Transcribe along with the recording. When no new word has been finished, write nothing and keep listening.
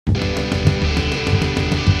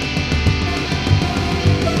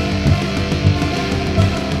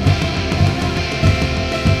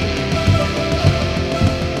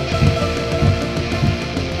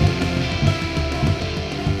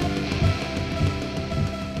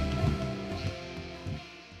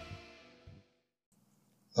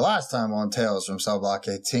The last time on Tales from Cell Block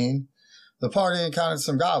 18, the party encountered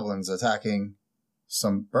some goblins attacking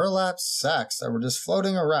some burlap sacks that were just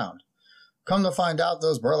floating around. Come to find out,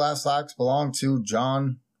 those burlap sacks belonged to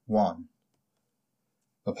John 1.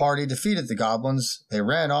 The party defeated the goblins. They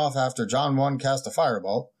ran off after John 1 cast a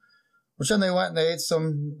firebolt, which then they went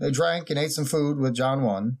and they drank and ate some food with John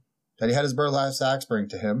 1 that he had his burlap sacks bring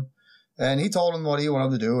to him. And he told him what he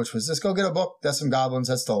wanted to do, which was just go get a book that some goblins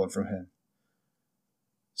had stolen from him.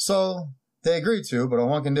 So they agreed to, but on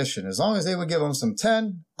one condition, as long as they would give him some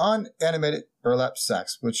 10 unanimated burlap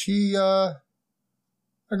sacks, which he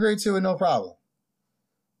agreed to with no problem.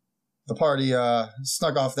 The party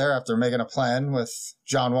snuck off there after making a plan with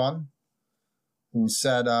John 1, who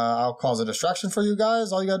said, I'll cause a distraction for you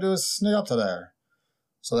guys. All you gotta do is sneak up to there.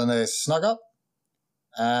 So then they snuck up,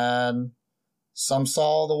 and some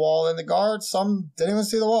saw the wall in the guard, some didn't even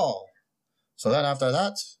see the wall. So then after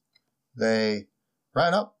that, they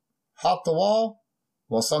ran up, hopped the wall,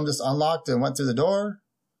 while some just unlocked and went through the door.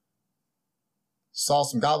 Saw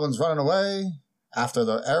some goblins running away after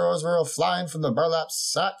the arrows were flying from the burlap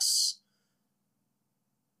sacks.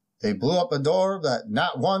 They blew up a door that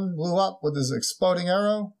Nat 1 blew up with his exploding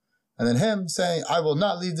arrow, and then him saying, I will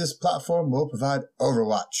not leave this platform, will provide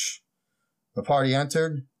overwatch. The party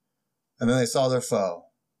entered, and then they saw their foe.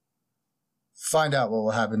 Find out what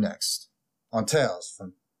will happen next on Tales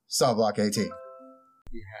from Cell Block 18.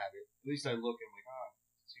 We have it. At least I look and I'm like,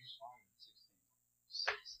 it seems fine.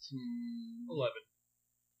 16. 11.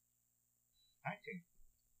 19.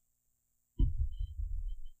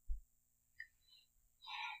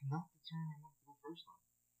 Not the turn I want to go first on.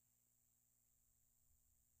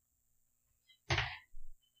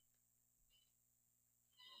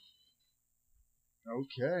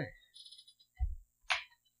 Okay.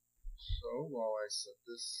 So, while I set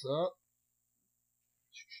this up,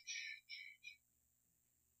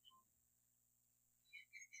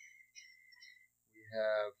 we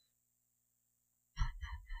have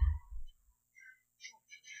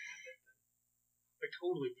I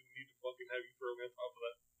totally didn't need to fucking have you throw me on top of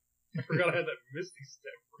that. I forgot I had that Misty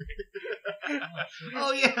Step ring.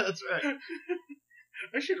 Oh, yeah, that's right.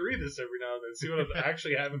 I should read this every now and then, see what I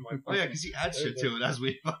actually have in my phone. Oh, yeah, because he adds shit to it as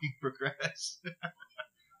we fucking progress.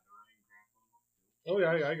 Oh,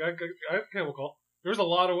 yeah, I have camel call. There's a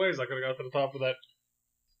lot of ways I could have got to the top of that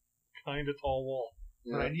kind of tall wall.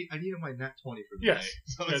 Yeah. But I needed my nat 20 for the Yes. day.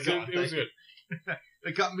 So Yes, it's gone. it was good.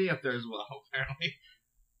 It got me up there as well, apparently.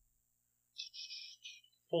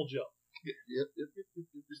 Full jump. Yep.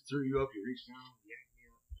 Just threw you up, you reached down, yanked me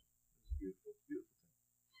up. It was beautiful, beautiful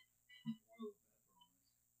thing.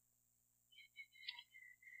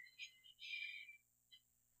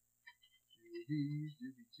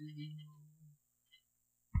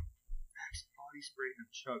 Max body spray and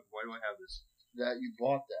chug. Why do I have this? that you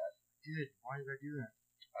bought that. Why did I do that?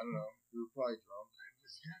 I don't know. You were probably drunk. I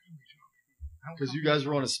was definitely drunk. Because you guys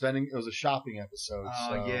were on it was a shopping episode. Oh,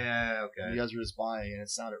 so yeah, okay. You guys were just buying, and it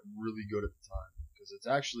sounded really good at the time. Because it's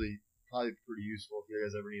actually probably pretty useful if you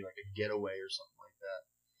guys ever need like a getaway or something like that.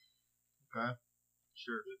 Okay.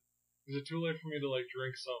 Sure. Is it too late for me to like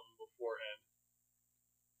drink something beforehand?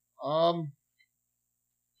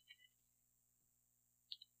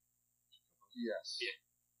 Yes. Yeah.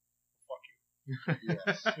 Fuck you.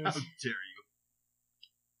 Yes. How dare you?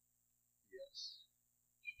 Yes.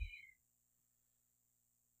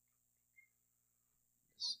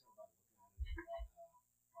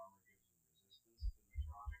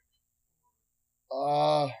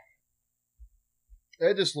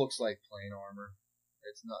 It just looks like plain armor.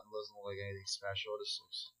 It's not. Doesn't look like anything special. It just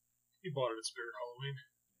looks You bought it at Spirit Halloween.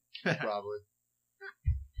 probably.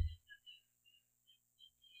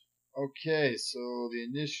 Okay, so the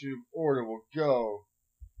initiative order will go.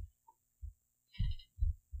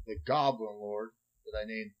 The Goblin Lord that I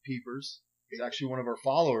named Peepers. He's actually one of our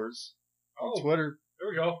followers on Oh. Twitter. There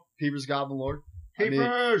we go. Peepers Goblin Lord. I mean,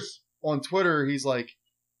 Papers! on Twitter, he's like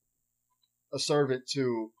a servant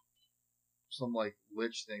to some like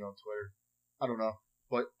lich thing on Twitter. I don't know,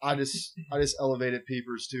 but I just elevated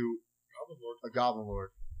Peepers to Goblin Lord. a Goblin Lord.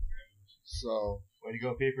 So Way to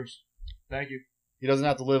go, Papers. Thank you. he doesn't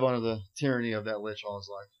have to live under the tyranny of that lich all his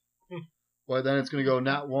life. But then it's going to go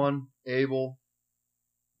Nat 1, Abel,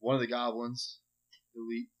 one of the goblins,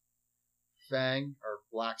 Elite, Fang, or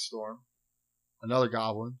Blackstorm, another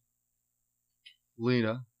goblin,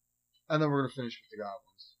 Lena, and then we're going to finish with the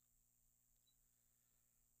goblins.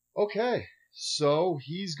 Okay, so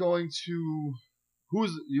he's going to... Who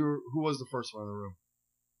was the first one in the room?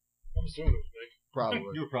 I'm assuming it was me. Probably.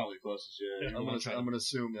 You were probably closest, yeah. Yeah. I'm gonna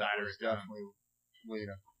assume that batter was it down. definitely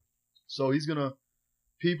Lena. So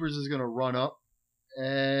Peepers is gonna run up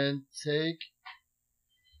and take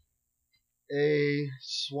a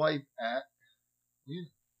swipe at Lena.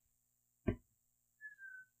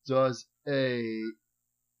 Does a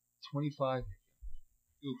 25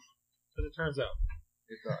 Oof. As it turns out.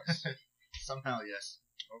 It does. Somehow, yes.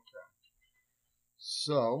 Okay.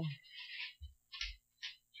 So.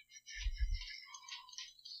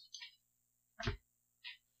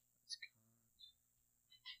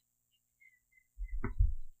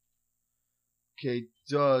 Okay,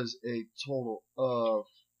 does a total of.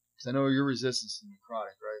 Because I know your resistance is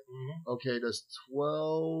necrotic, right? Mm-hmm. Okay, does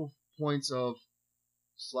 12 points of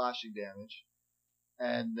slashing damage.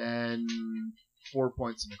 And then 4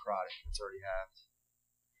 points of necrotic. It's already halved.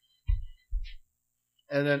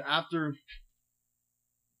 And then after.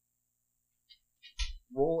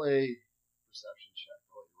 Roll a perception check.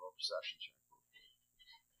 I'll let you roll a perception check.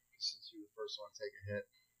 Since you're the first one to take a hit.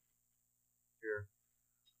 Here.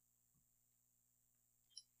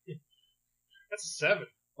 That's a 7.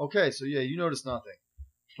 Okay, so yeah, you notice nothing.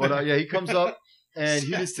 But yeah, he comes up and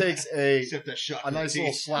he just takes a Except that shot. a nice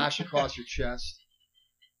little slash across your chest.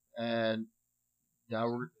 And now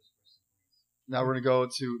we're gonna go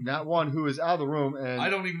to Nat 1, who is out of the room, and I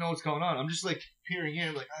don't even know what's going on. I'm just like peering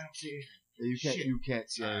in, like I don't see anything. you can't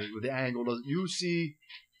see anything with the angle. Doesn't you see?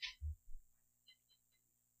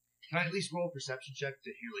 Can I at least roll a perception check to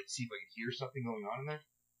hear, like, see if I can hear something going on in there?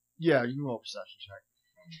 Yeah, you can roll a perception check.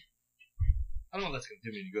 I don't know if that's gonna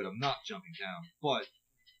do me any good. I'm not jumping down, but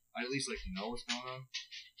I at least like to know what's going on.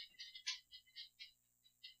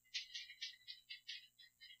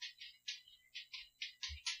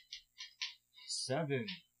 Seven.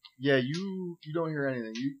 Yeah, you don't hear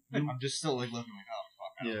anything. You I'm just still like looking like, oh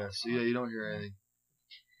fuck. I don't know yeah, what's so going yeah, on. you don't hear anything.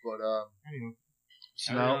 But Anyway,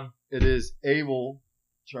 so carry now on. it is Abel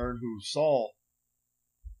turn, who saw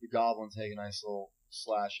the goblin take a nice little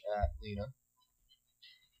slash at Lena.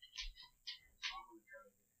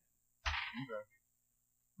 Okay.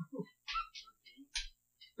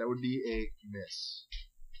 That would be a miss.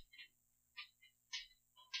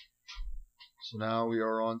 So now we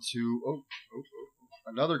are on to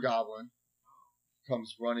another goblin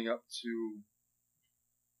comes running up to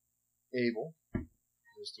Abel.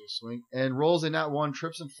 Just to a swing and rolls in that one,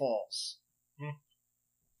 trips and falls.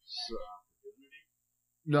 So,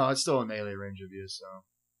 no, it's still in melee range of you, so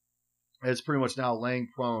it's pretty much now laying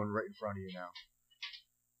prone right in front of you now.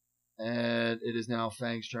 And it is now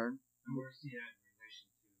Fang's turn. Where's he at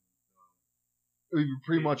in relation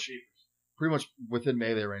to Pretty much within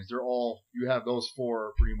melee range. They're all, you have those four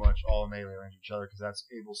are pretty much all in melee range of each other because that's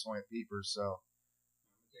Abel swing at Peepers. So I'm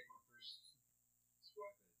gonna take my first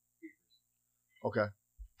swipe at Peepers. okay,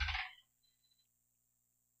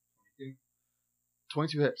 22.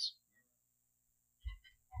 22 hits.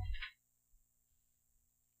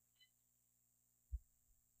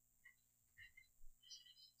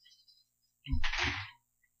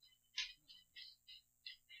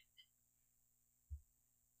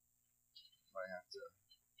 Might have to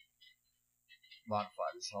modify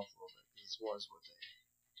this health a little bit because this was with a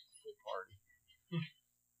full party.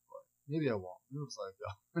 But maybe I won't. It looks like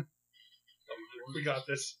We got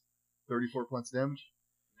this. 34 points of damage.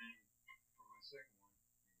 And then for my second one,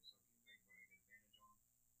 so you think I get advantage on the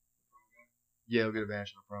prone guy? Yeah, we'll get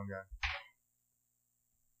advantage on the prone guy.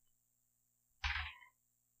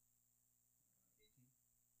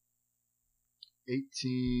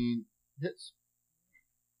 18 hits.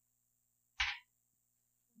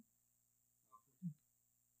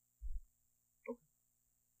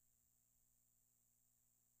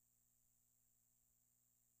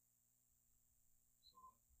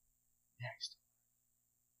 Next.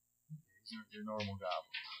 These aren't your normal goblins.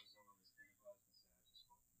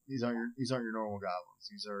 These aren't your normal goblins.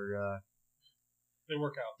 These are They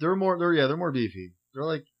work out. they're more beefy. They're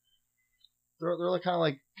like kind of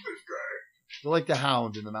like they're like the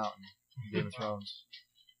Hound in the Mountain in Game of Thrones.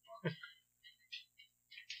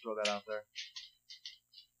 Throw that out there.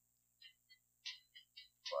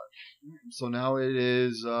 But, so now it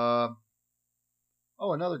is another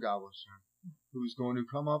goblin's turn, who's going to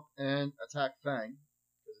come up and attack Fang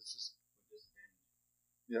because it's just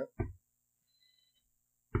yep.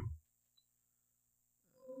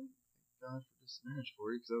 God for disadvantage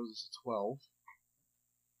for you because that was just a 12.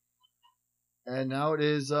 And now it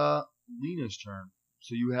is Lena's turn.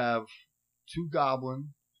 So you have two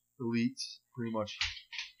goblin elites pretty much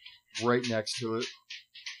right next to it.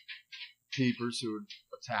 Peepers who would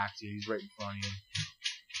attack you. He's right in front of you.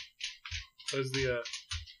 There's the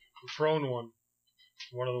prone one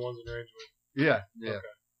of the ones in range with. Yeah, yeah. Okay.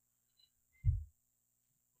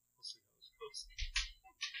 Let's see how this goes.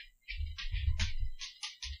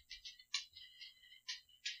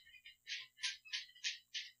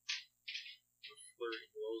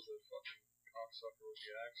 cocksucker with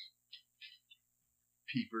the axe.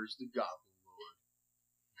 Peepers the Goblin Lord.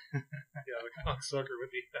 Yeah, the cocksucker with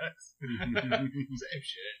the axe. Same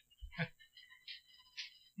shit.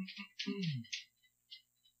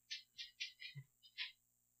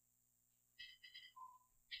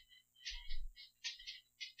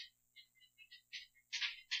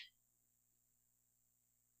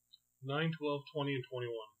 Nine, 12, 20, and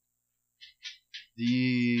 21.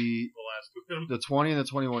 The The last two of them. the 20 and the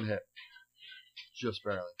 21 hit. Just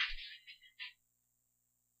barely.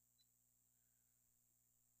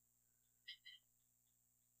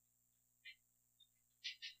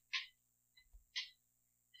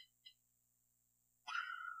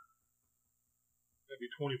 That'd be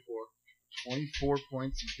 24. 24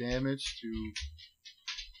 points of damage to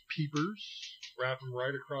Peepers. Wrap him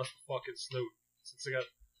right across the fucking snoot. Since they got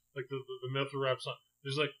like the mithril wraps on.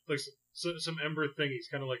 There's like some ember thingies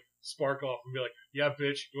kind of like spark off and be like, yeah,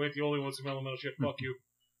 bitch, you ain't the only one with some elemental shit. Fuck you.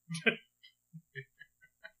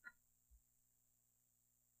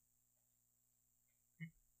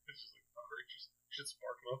 It's just like outrageous. Shit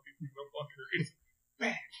spark him up for no fucking reason.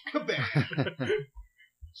 Come back.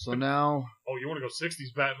 So now, Oh, you want to go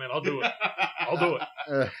 60s Batman? I'll do it. I'll do it.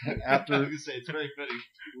 after I was gonna say it's very fitting.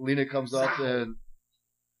 Lena comes up and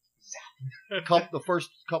the first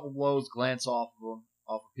couple blows glance off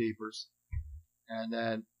of Peepers, and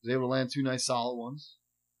then was able to land two nice solid ones.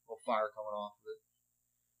 A little fire coming off of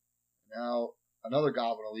it. Now another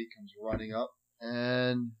Goblin Elite comes running up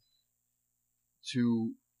and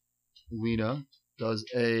to Lena does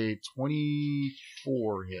a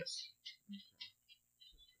 24 hit.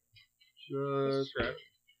 Just Scratch.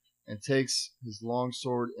 and takes his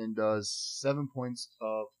longsword and does 7 points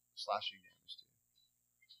of slashing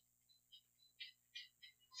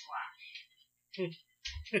damage to him.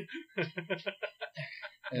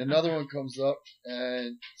 And another one comes up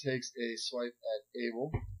and takes a swipe at Abel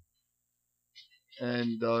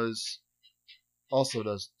and also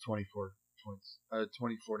does 24 points,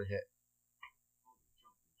 24 to hit.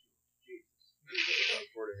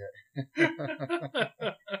 24 to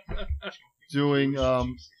hit. Doing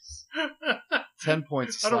 10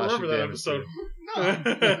 points of I don't slashing remember that damage to episode. him.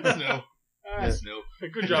 That's no. That's no.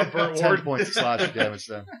 Good job, Burt 10 Ward. points of slashing damage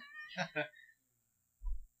then.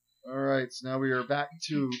 Alright, so now we are back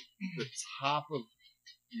to the top of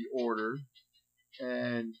the order.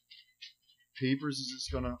 And Peepers is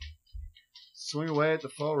just going to swing away at the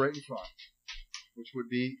foe right in front, which would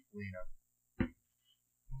be Lena.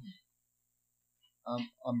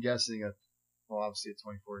 I'm guessing obviously a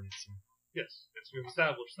 24 hits him. Yes, we've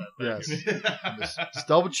established that. Thank Yes. you. Just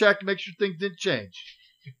double check to make sure things didn't change.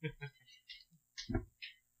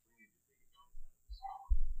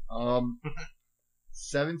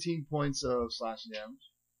 17 points of slashing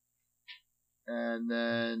damage. And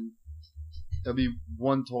then there'll be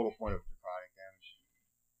one total point of necrotic damage.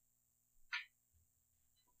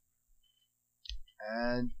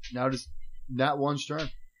 And now just that one's turn.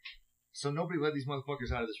 So nobody let these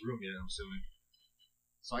motherfuckers out of this room yet, I'm assuming.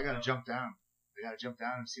 So I gotta jump down. I gotta jump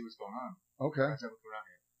down and see what's going on. Okay. How's that look around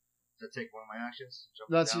here? Does that take one of my actions? Jump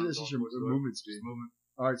That's down, it's go just your towards the door? movement speed. Just movement.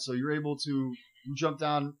 Alright, so you're able to you jump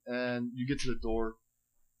down and you get to the door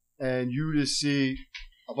and you just see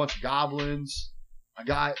a bunch of goblins,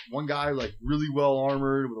 one guy like really well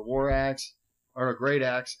armored with a war axe or a great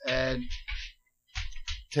axe, and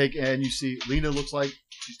you see Lena looks like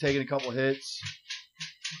she's taking a couple hits.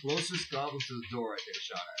 Closest goblin to the door I take a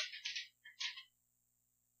shot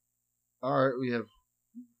at. Alright, we have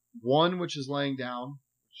one which is laying down,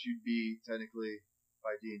 which you'd be technically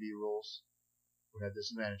by D&D rules would have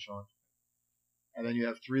disadvantage on. And then you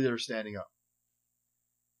have three that are standing up.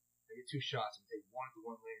 I get two shots and take one at the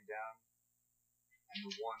one laying down and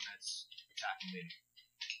the one that's attacking Lena.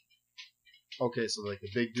 Okay, so like the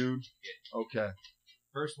big dude? Yeah. Okay.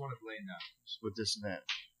 First one is laying down. With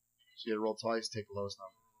disadvantage. So you gotta roll twice, take the lowest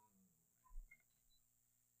number.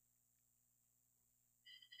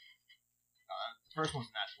 The first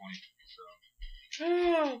one's not 20, so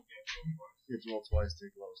You have to roll twice,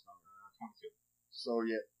 take the lowest number. 22. So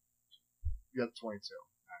yeah, you got 22.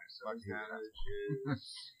 Alright, so Fuck you. damage is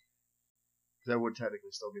That would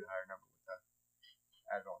technically still be the higher number with that.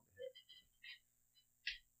 Add on to hit.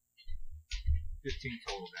 15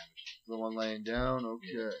 total damage. The one laying down,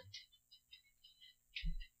 okay.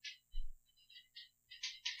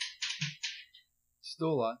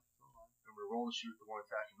 Still alive. I'm gonna roll to shoot the one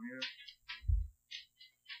attacking Lena.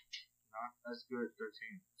 Not as good.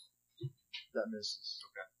 13. That misses.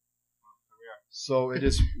 Okay. Well, here we are. So it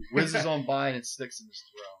just whizzes on by and it sticks in his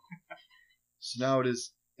throat. So now it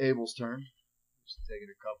is Abel's turn. Just taking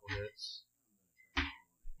a couple hits.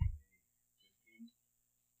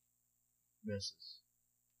 Misses.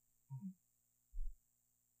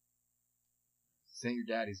 This ain't your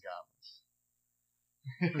daddy's goblins.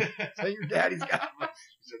 This ain't your daddy's goblins.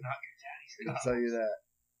 These are not your daddy's I can tell you that.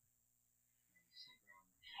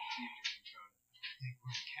 I think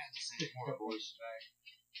we're in Kansas anymore, boys.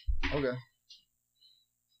 Okay.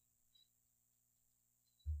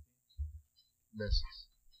 Misses.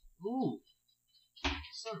 Ooh.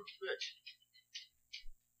 Son of a bitch.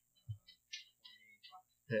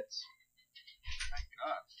 Hits. Thank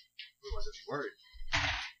God. We wasn't worried.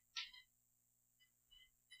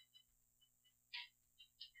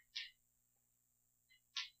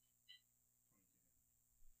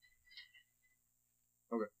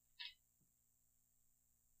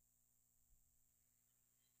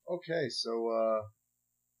 Okay, so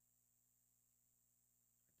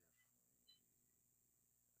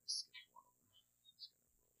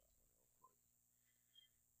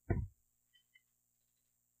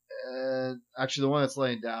and actually the one that's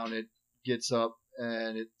laying down, it gets up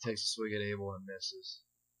and it takes a swing at Abel and misses.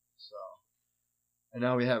 So, and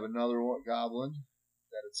now we have another one, goblin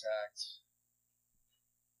that attacked.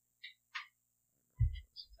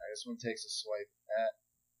 This one takes a swipe at.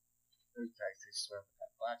 Takes a swipe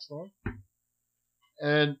at Blackstorm.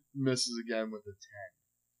 And misses again with a 10.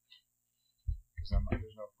 Because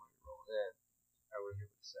there's no point in rolling in. I would have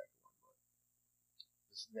hit with the second one, but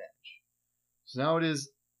disadvantage. So now it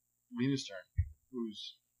is Lena's turn,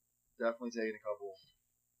 who's definitely taking a couple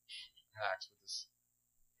hacks with this.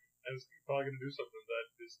 And it's probably going to do something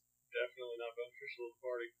that is definitely not beneficial to the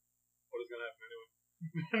party. What is going to happen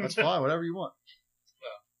anyway? That's fine, whatever you want.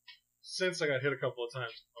 Since I got hit a couple of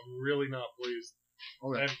times, I'm really not pleased.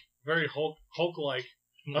 Okay. And very Hulk-like.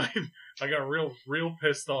 I got real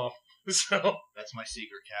pissed off. So That's my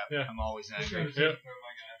secret, Cap. Yeah. I'm always angry. Yeah.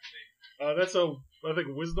 That's I think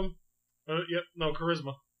wisdom. Yep, no,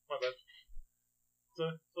 charisma. My bad.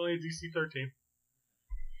 It's only a DC 13.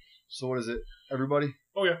 So what is it? Everybody?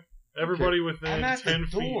 Oh yeah, everybody within I'm at 10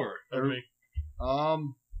 the door. feet of me.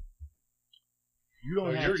 You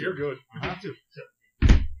don't have to. You're good. I have to.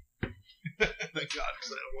 Thank God,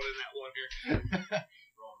 because I don't want in that one here.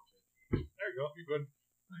 There you go. You're good.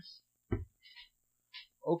 Nice.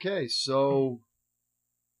 Okay, so.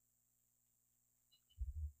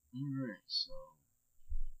 Alright, so.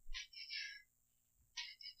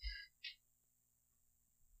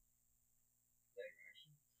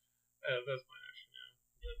 That's my action, yeah.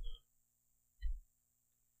 Then, I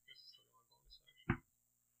guess it's still my bonus action.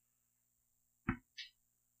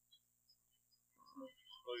 I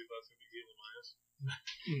believe that's going to be healing my ass.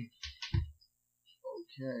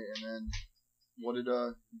 Okay, and then. What did,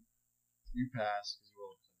 you pass? Because you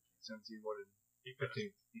rolled 17. What did. He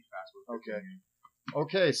 15. He's fast with Okay.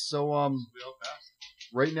 Okay, so, We all passed.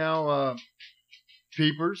 right now,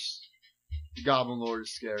 Peepers, the Goblin Lord,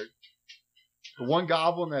 is scared. The one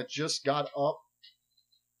goblin that just got up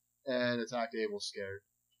and attacked Abel's scared.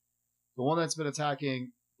 The one that's been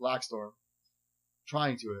attacking Blackstorm,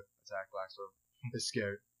 trying to attack Blackstorm, is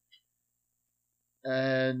scared.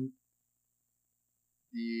 And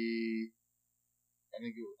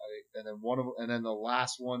and then the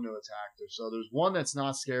last one to attack her. So there's one that's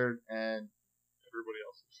not scared, and Everybody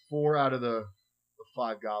else is. 4 out of the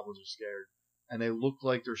 5 goblins are scared, and they look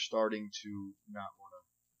like they're starting to not want to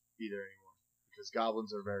be there anymore. Because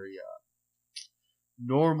goblins are very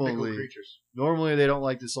normally they don't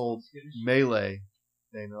like this old melee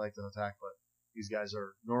thing. They like to attack, but these guys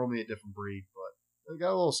are normally a different breed. But they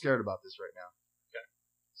got a little scared about this right now.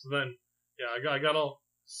 So then, yeah, I got all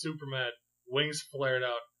super mad. Wings flared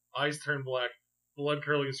out. Eyes turned black. Blood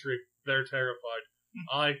curling a streak. They're terrified.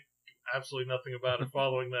 I do absolutely nothing about it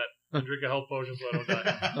following that. And drink a health potion so I don't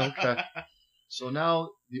die. Okay. So now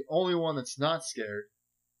the only one that's not scared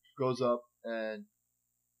goes up and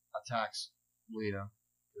attacks Lena.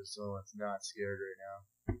 So it's not scared right now.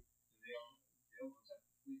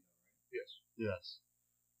 Yes.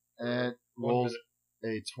 And rolls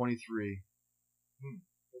a 23.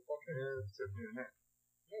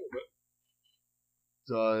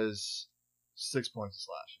 Does 6 points of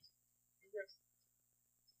slashing.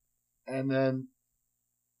 And then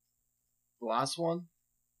the last one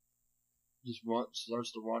just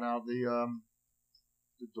starts to run out the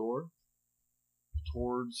door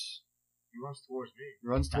towards. He runs towards me.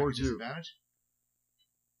 Runs towards you. Disadvantage?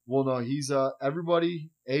 Well, no, he's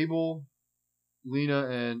everybody. Abel, Lena,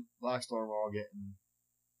 and Blackstorm are all getting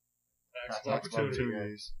Tax attacks of opportunity.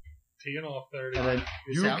 opportunities. Teeing off 30. And then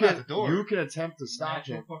You you say I'm at the can door. you can attempt to stop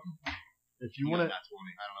him if you want to. That's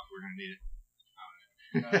 20. I don't know if we're going to need it.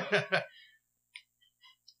 I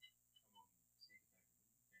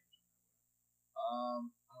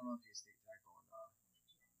don't know if he's sneak attack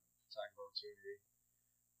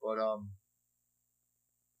But are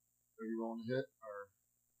you rolling to hit or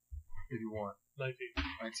if you want? 19.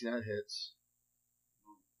 19 that hits.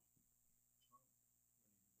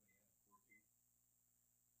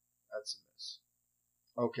 That's a miss.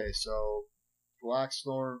 Okay, so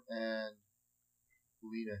Blackstorm and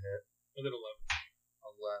Lena hit. I did 11.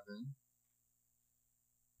 11.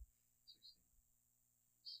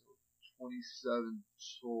 So 27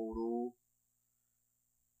 total.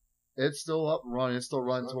 It's still up and running. It's still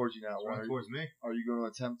running towards you now. It's running towards me. Are you going to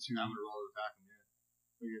attempt to? I'm gonna roll to attack him. Yeah.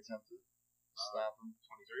 Are you attempt to slap him?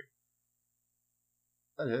 23.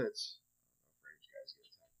 That hits. Rage guys get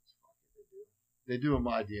attacked. Fuck it, they do. They do in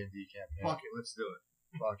my D&D campaign. Fuck it, let's do it.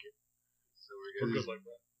 Fuck it. So we're We're good. good like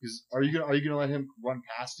that. Are you gonna let him run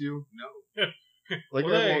past you? No. Like,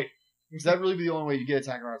 Well, hey. does that really be the only way you get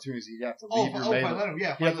attacking opportunities? You have to leave your if main. I let him,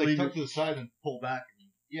 yeah. If You I have to leave tuck to the side and pull back, and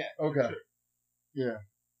yeah. Okay. Sure. Yeah.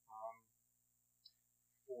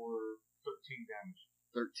 For 13 damage.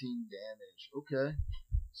 13 damage. Okay.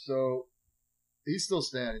 So he's still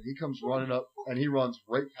standing. He comes running up and he runs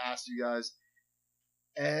right past you guys.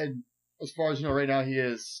 And as far as you know, right now he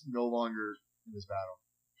is no longer in this battle.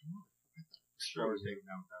 Sure, we're taking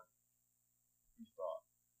down with that. You thought.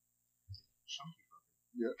 Chunky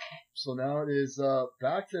fucker. Yep. So now it is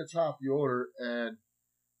back to the top of the order, and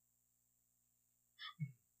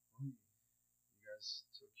you guys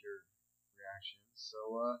took your reactions.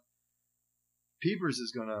 So Peepers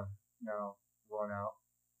is gonna now run out,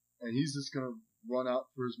 and he's just gonna run out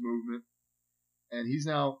for his movement, and he's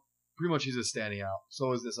now pretty much he's just standing out.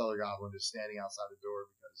 So is this other goblin just standing outside the door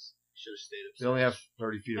because Should have stayed they only have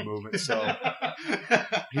 30 feet of movement. So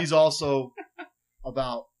upstairs. he's also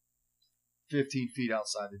about 15 feet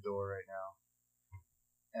outside the door right now.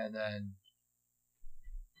 And then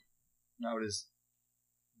now it is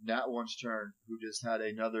Nat One's turn, who just had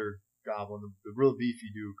another goblin, the real beefy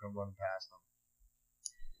dude, come running past him.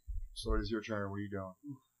 So it is your turn. What are you doing?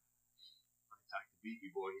 Attack the beefy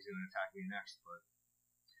boy. He's gonna attack me next, but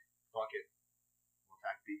fuck it. We'll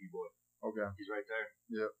attack beefy boy. Okay. He's right there.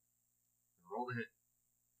 Yep. Roll the hit.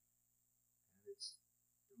 And it's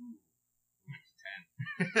it's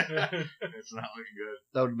 10. It's not looking good.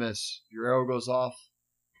 That would miss. Your arrow goes off,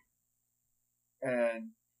 and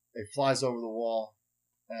it flies over the wall,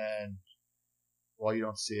 and while you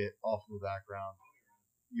don't see it, off in the background,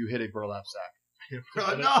 you hit a burlap sack.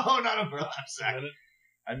 No, not a burlap sack.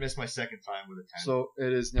 I missed my second time with a 10. So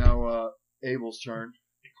it is now Abel's turn.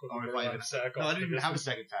 Oh, if I even- sack no, I off didn't the even have a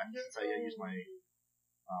distance. second time since I used my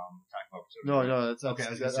attack of opportunity. No, that's Okay, I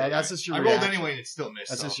was that's, gonna say, that's alright. just your I rolled reaction. anyway and it still missed.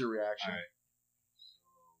 That's so. just your reaction. Alright.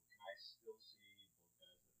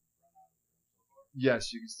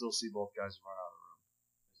 Yes, you can still see both guys run out of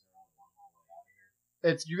the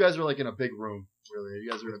room. It's you guys are like in a big room, really. You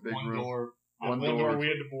guys are in a big One room. door. One One door. door we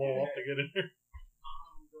had to blow up to get in here.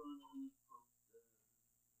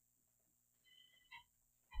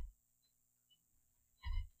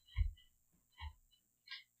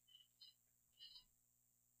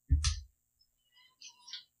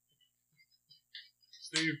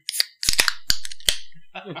 Steve.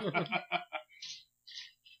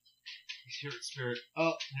 He's here in spirit.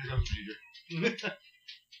 Oh, here comes Major.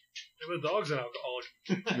 Yeah, the dog's an alcoholic.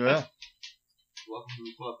 Yeah. Welcome to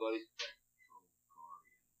the club, buddy.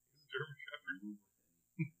 German Shepherd.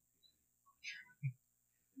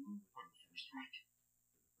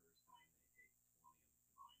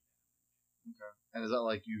 And is that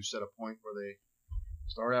like you set a point where they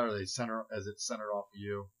start out, or they center as it's centered off of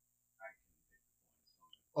you?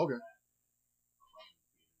 Okay.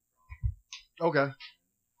 Okay.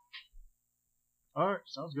 All right,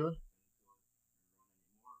 sounds good.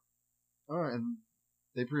 All right, and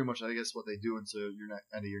they pretty much, I guess, what they do until your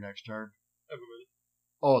end of your next turn. Have a minute.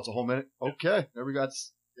 Oh, it's a whole minute. Okay, there we go.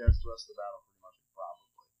 That's the rest of the battle, pretty much,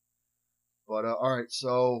 probably. But all right,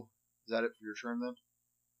 so is that it for your turn then?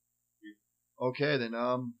 Okay, then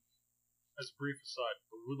As a brief aside,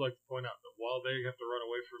 we would like to point out that while they have to run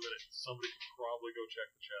away for a minute, somebody could probably go check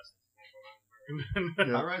the chest.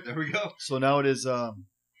 Yeah. All right, there we go. So now it is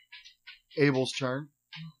Abel's turn.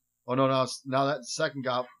 Oh no, now that second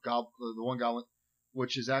the one goblin,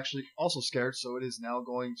 which is actually also scared, so it is now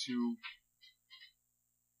going to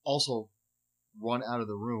also run out of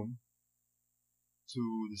the room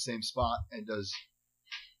to the same spot. And does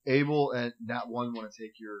Abel and Nat One want to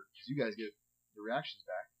take because you guys get your reactions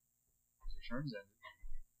back because your turn's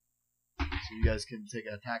ended. So you guys can take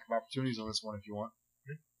an attack of opportunities on this one if you want.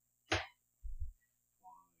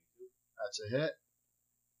 That's a hit.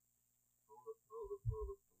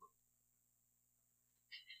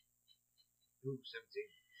 Ooh, 17.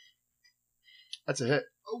 That's a hit.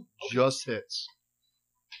 Oh, Just hits.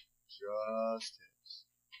 Just hits.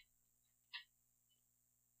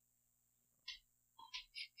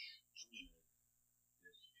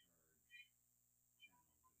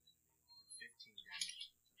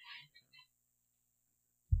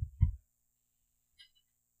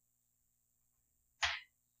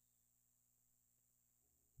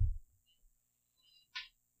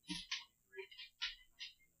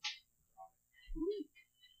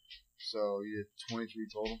 So you did 23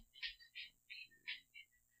 total.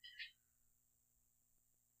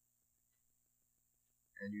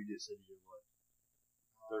 And you said you did what?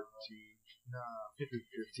 13? No, 15?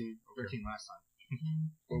 Okay. 13 last time.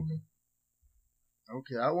 Okay.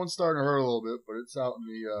 Okay, that one's starting to hurt a little bit, but it's out in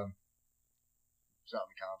the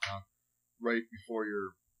compound, right before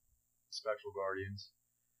your Spectral Guardians.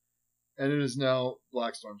 And it is now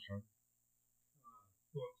Blackstorm's turn.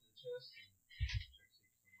 Go up to the chest and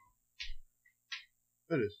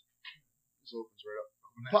check It is. This opens right up.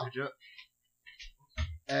 Message up.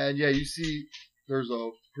 And yeah, you see there's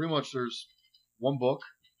one book,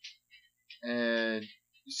 and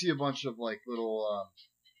you see a bunch of like little,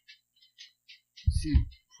 you see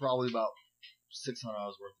probably about 600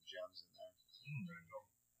 hours worth of gems in there.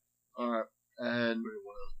 Alright, and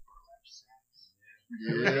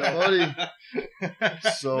yeah, buddy.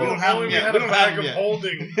 So We don't have only him we yet. had We a don't bag have him of yet.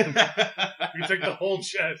 holding. You take the whole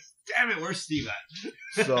chest. Damn it, where's Steve at?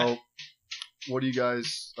 So, what do you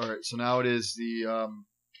guys? All right, so now it is the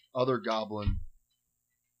other goblin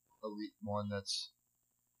elite one that's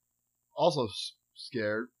also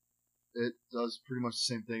scared. It does pretty much the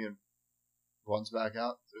same thing and runs back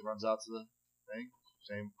out. It runs out to the thing,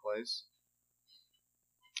 same place,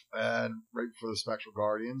 and right before the Spectral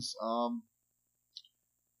Guardians,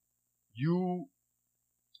 you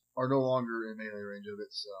are no longer in melee range of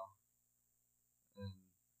it, so. And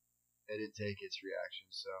it did take its reaction,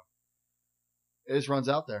 so it just runs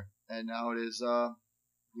out there, and now it is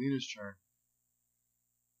Lena's turn.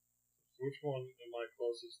 Which one am I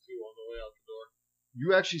closest to on the way out the door?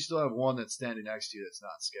 You actually still have one that's standing next to you that's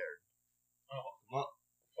not scared. Oh, well,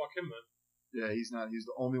 fuck him then. Yeah, he's not. He's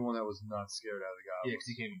the only one that was not scared out of the Yeah, goblin. because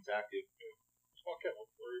he came and attacked you. Fuck him.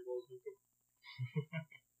 I'm sure he blows me too.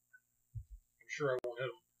 I'm sure I won't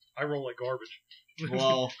hit him. I roll like garbage.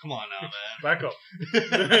 Well, come on now, man. Back up.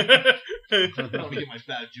 I don't want to get my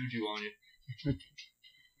bad juju on you.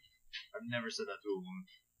 I've never said that to a woman.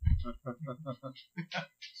 17,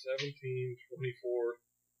 24,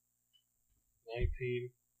 19,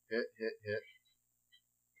 Hit.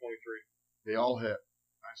 23. They all hit.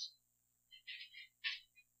 Nice.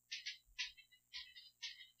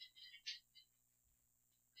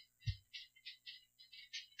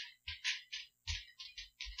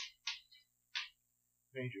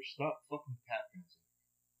 Ranger, stop fucking tap dancing.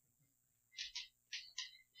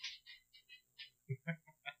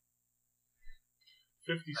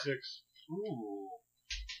 56. Ooh.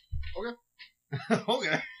 Okay.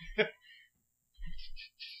 Okay.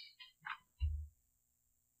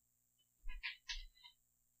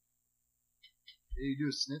 Yeah, you do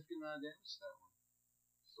a significant amount of damage to that one.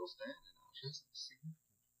 Still standing.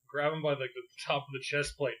 Grab him by like the top of the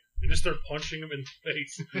chest plate and just start punching him in the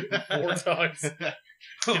face 4 times.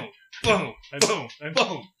 Boom, boom, And, boom, and,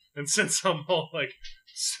 boom. and since I'm all like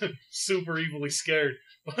super evilly scared,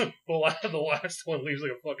 the last one leaves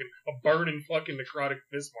like a burning fucking necrotic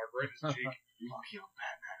fist mark right in his cheek. Lucky I'm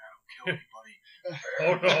Batman. I don't kill anybody.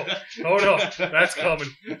 Oh no, that's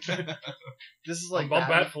coming. This is like I'm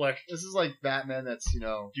Batfleck. This is like Batman. That's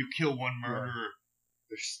You kill one murderer,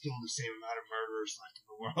 there's still the same amount of murderers left in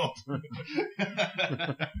the world.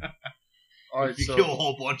 all right. If you So kill a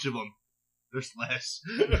whole bunch of them, there's less.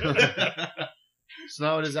 so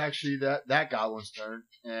now it is actually that goblin's turn,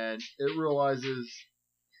 and it realizes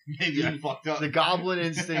Maybe I fucked up. the goblin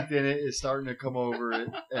instinct in it is starting to come over it,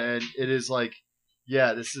 and it is like,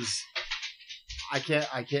 yeah, this is.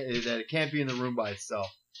 It can't be in the room by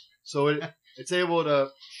itself. So it's able to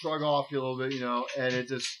shrug off you a little bit, and it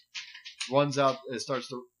just runs out. It starts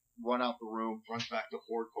to run out the room. Runs back to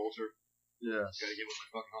horde culture. Yeah, Gotta get with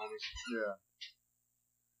my fucking homies. yeah.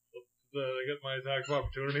 I get my attack of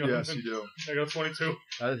opportunity on Yes, him. you do. I got 22.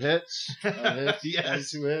 That hits. That hits.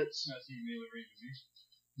 Yes. 22 hits. That's you melee range of me.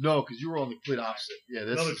 No, because you were on the complete opposite. Yeah,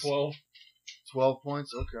 this Another is 12. 12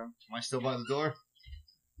 points. Okay. Am I still by the door?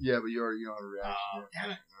 Yeah, but you already have a reaction. Oh, damn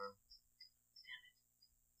it.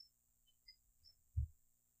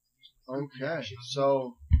 Okay,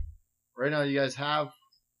 so right now you guys have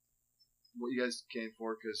what you guys came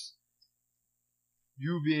for, because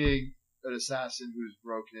you being an assassin who's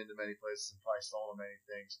broken into many places and probably stolen many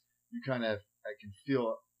things, you kind of, I can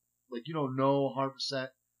feel like you don't know 100%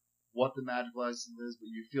 what the magical essence is, but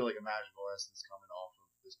you feel like a magical essence coming off of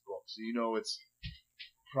this book, so you know it's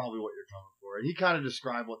probably what you're coming for. And he kind of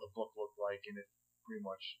described what the book looked like, and it pretty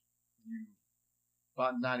much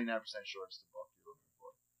about 99% sure it's the book you're looking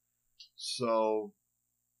for. So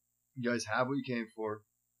you guys have what you came for.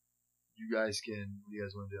 You guys can. What do you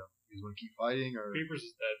guys want to do? You guys want to keep fighting, or Peepers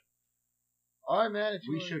is dead. all right, man? If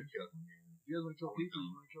you We wanna- should kill him. If you guys want to kill people,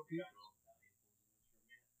 you want to kill people.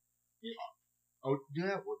 Oh, do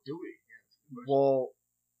that? What do we? Well,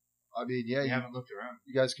 I mean, yeah, We you, haven't looked around.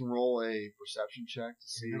 you guys can roll a perception check to In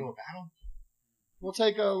see. the middle of battle? We'll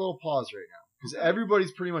take a little pause right now because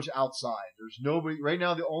everybody's pretty much outside. There's nobody right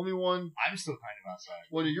now. The only one. I'm still kind of outside.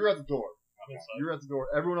 Well, you're at the door. Inside. You're at the door.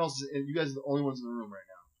 Everyone else is. And you guys are the only ones in the room right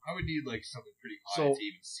now. I would need like something pretty So, quiet to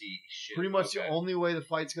even see shit. Pretty much Okay. the only way the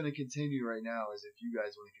fight's going to continue right now is if you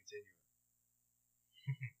guys want to continue.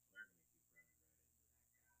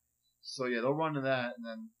 So yeah, they'll run to that, and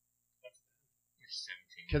then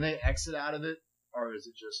 17. can they exit out of it, or is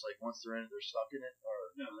it just like once they're in it, they're stuck in it? Or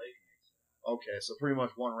No, they can exit. okay, so pretty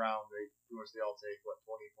much one round, they all take what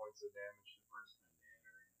 20 points of damage. The first time they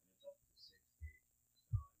enter, and it's up to 60.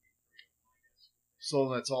 So I need 3 of them, I guess.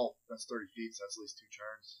 So that's 30 feet, so that's at least 2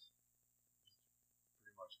 turns.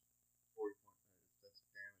 Pretty much 40 points. That's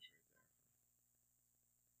damage right there.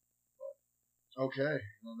 But, okay,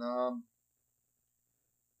 and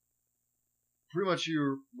pretty much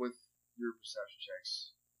with your perception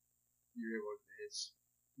checks, you're able. It's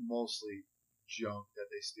mostly junk that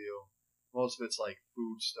they steal. Most of it's like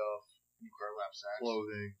food stuff, Burlap sacks.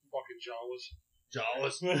 clothing. Fucking Jawas.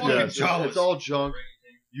 Jawas. Yeah, Fucking it's Jawas. all junk.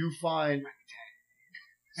 You find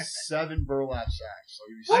 7 burlap sacks. So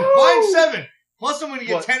you I find 7. Plus, I'm going to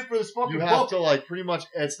get But 10 for this fucking you have book. to like pretty much.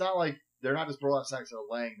 It's not like they're not just burlap sacks that are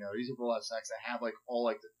laying there. These are burlap sacks that have like all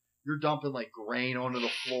like you're dumping like grain onto the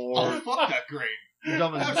floor. Oh, fuck that grain. You're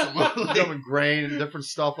dumping, Absolutely. you're dumping grain and different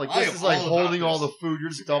stuff. Like I this am is like all about holding all this. the food. You're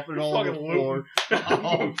just dumping it all on the Fucking floor.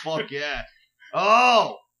 Oh, fuck yeah.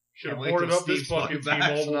 Oh! Should have Can't wait boarded till up this Steve's fucking fucking team back.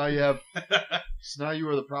 So mobile. now you have. So now you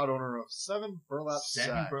are the proud owner of 7 burlap 7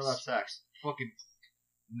 sacks. burlap sacks. Fucking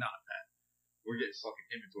not that. We're getting fucking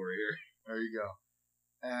inventory here. There you go.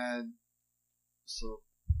 And so, what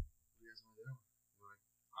do you guys want to do?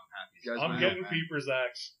 I'm happy. You guys I'm wanna getting go? Peepers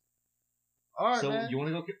axe. All right, So, man. you want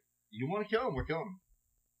to go kill? You want to kill him? We're killing him.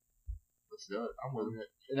 Let's do it. I'm with it.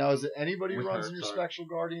 And now, is it anybody who With runs her, in your sorry. Spectral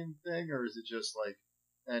Guardian thing, or is it just like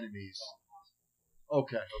enemies?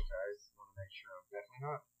 Okay, I just want to make sure. Definitely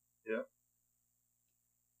not.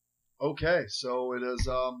 Okay, so it is.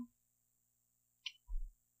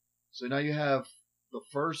 So now you have the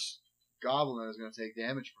first goblin that is going to take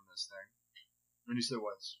damage from this thing. And you said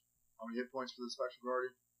what's how many hit points for the Spectral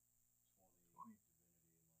Guardian?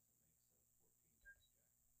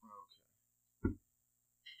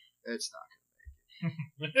 Okay, it's not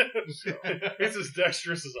He's as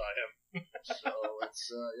dexterous as I am. so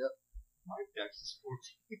it's yep. My dex is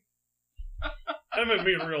 14. I meant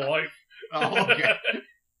me in real life. Oh, okay.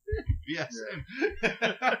 Yes.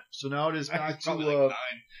 So now it is I back was to probably like 9.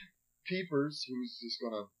 Peepers, who's just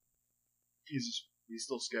gonna. He's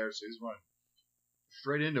still scared, so he's running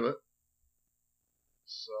straight into it.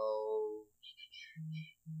 So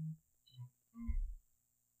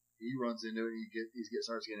he runs into it. He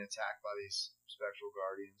starts getting attacked by these spectral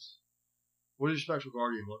guardians. What does your spectral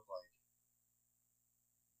guardian look like?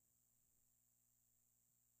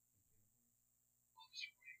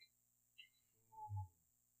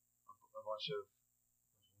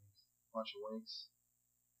 A bunch of winks.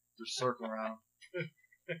 Just circle around.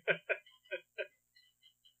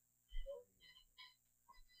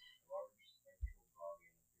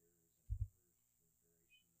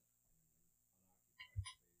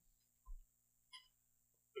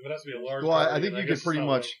 If it has to be a large Well, I guardian, think you guess can pretty it's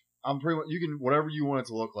much. not I'm pretty much. You can whatever you want it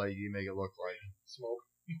to look like. You can make it look like. like smoke.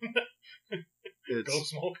 It's Go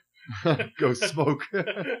smoke. Go smoke.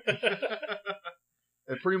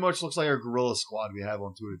 It pretty much looks like our gorilla squad we have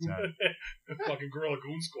on 2 at a time. Fucking Gorilla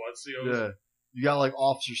Goon Squad COs. Yeah. You got like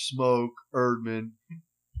Officer Smoke, Erdman,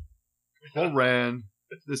 Horan.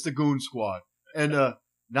 It's the Goon Squad. And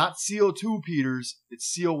not CO2 Peters,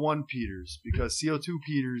 it's CO1 Peters. Because CO2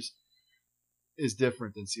 Peters is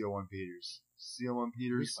different than CO1 Peters. CO1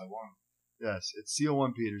 Peters. By one. Yes, it's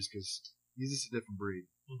CO1 Peters because he's just a different breed.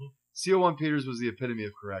 Mhm. CO1 Peters was the epitome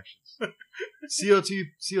of corrections. CO2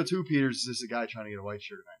 Peters is just a guy trying to get a white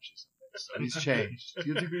shirt eventually someday. So he's changed.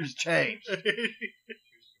 CO2 Peters changed.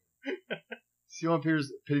 CO1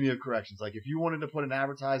 Peters epitome of corrections. Like if you wanted to put an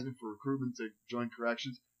advertisement for recruitment to join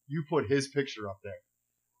corrections, you put his picture up there.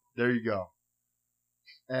 There you go.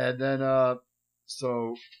 And then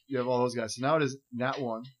so you have all those guys. So now it is Nat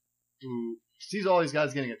 1. who sees all these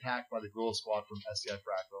guys getting attacked by the Gorilla Squad from SCI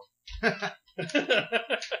Fractal. Where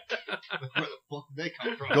the fuck did they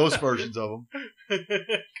come from? Ghost versions of them.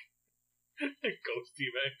 Ghosty,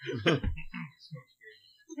 man.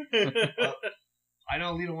 I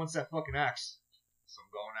know Lita wants that fucking axe, so I'm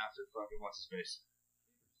going after fucking what's his face.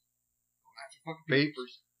 Going after fucking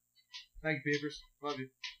Papers. Thank you, Papers. Love you.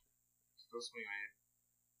 Still swinging at you.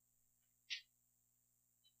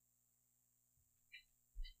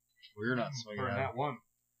 Well, you're not swinging For at that one.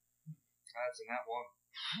 That's a nat one.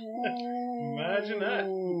 Imagine that.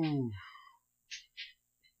 Ooh.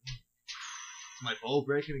 Is my bow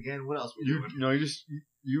breaking again? What else we You doing? know,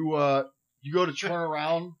 you go to turn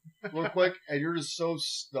around real quick, and you're just so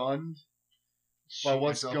stunned by Shoot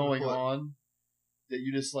what's myself in the going foot. on that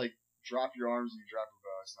you just like drop your arms and you drop your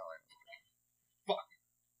bow. It's not like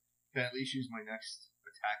Can I at least use my next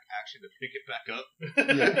attack action to pick it back up?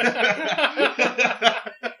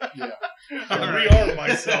 yeah. I Alright. rearm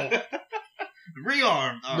myself.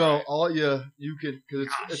 Rearmed. All No, right. all you can because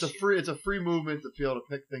Ah, it's a shit. free movement to be able to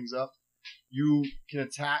pick things up. You can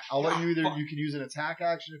attack. I'll let Ah, you either fuck. you can use an attack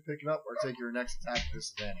action to pick it up or take your next attack at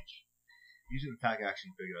disadvantage. Use an attack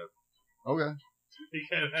action to pick it up. Okay. He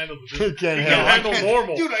can't handle the You can't He handle can't it. handle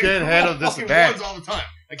normal. Dude, I Can't roll handle fucking disadvantage. ones all the time.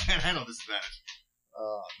 I can't handle disadvantage.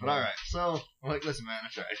 But No. alright, so, I'm like, listen, man, I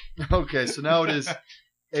tried. Okay, so now it is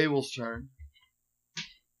Abel's turn.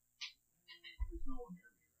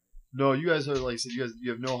 No, you guys are like I said. You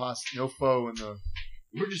have no foe in the.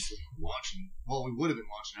 We're just launching. Well, we would have been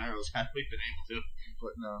launching arrows had we been able to.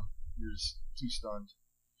 But no, you're just too stunned.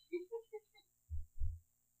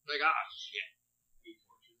 Like, ah, shit.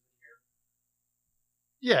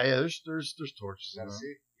 Yeah. There's torches in Gotta there.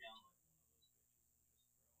 see.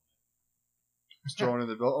 Just throwing in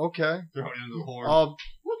the bill. Okay. Throw it into the horde.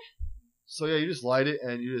 So yeah, you just light it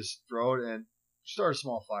and you just throw it and start a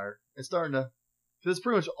small fire. It's starting to. It's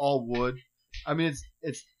pretty much all wood. I mean,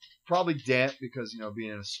 it's probably damp because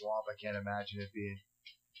being in a swamp, I can't imagine it being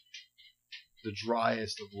the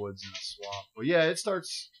driest of woods in a swamp. But yeah, it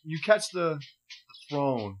starts. You catch the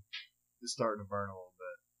throne. It's starting to burn a little bit.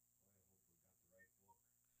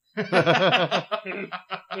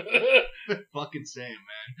 Fucking same,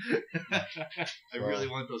 man. I really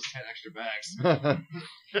want those 10 extra bags.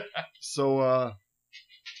 So,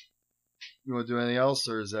 you want to do anything else,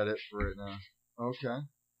 or is that it for right now?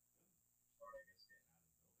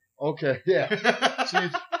 Okay, yeah.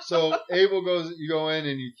 So Abel goes. You go in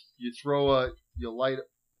and you throw you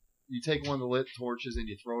take one of the lit torches and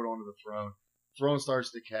you throw it onto the throne. Throne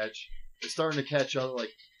starts to catch. It's starting to catch up. Like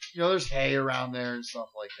there's hay around there and stuff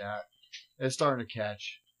like that. It's starting to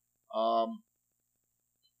catch. I'm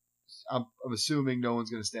assuming no one's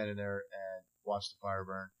gonna stand in there and watch the fire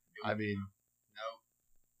burn. I mean, No.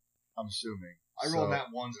 I'm assuming. I rolled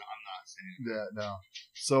that ones and I'm not saying it. Yeah, no.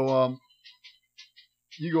 So,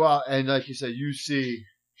 you go out and, like you said, you see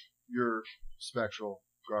your spectral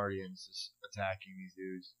guardians just attacking these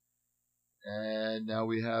dudes, and now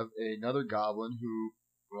we have another goblin who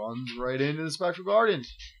runs right into the spectral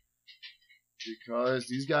guardians because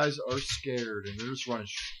these guys are scared and they're just running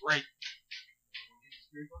straight.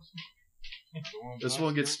 This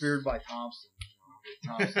one gets speared by Thompson.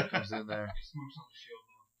 Thompson comes in there.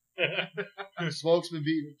 Smoke's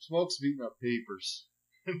beating up Papers.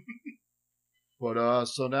 But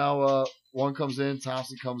so now one comes in,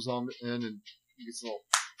 Thompson comes on in and he gets a little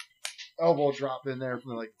elbow drop in there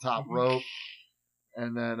from like the top rope.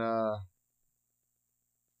 And then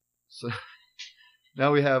so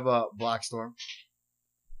now we have Blackstorm.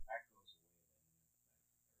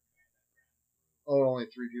 Oh, only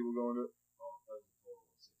 3 people going to it.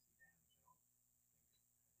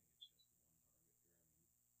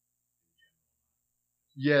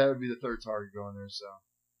 Yeah, it would be the third target going there. So,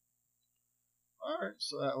 all right.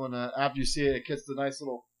 So that one, after you see it, it gets the nice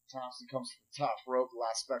little Thompson comes to the top rope, the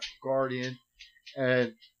last spectral guardian,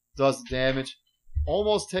 and does the damage.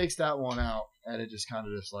 Almost takes that one out, and it just kind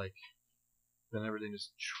of just like then everything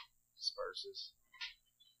just disperses.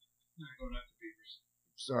 Going after Beavers.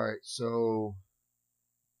 Sorry. So,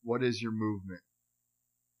 what is your movement?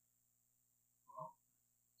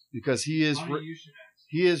 Because he is How many you should ask?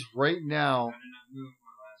 he is right now. I did not move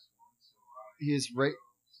my last one, so He is right.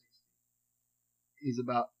 go 60. He's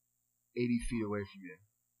about 80 feet away from you.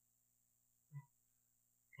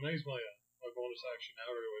 Can I use my bonus action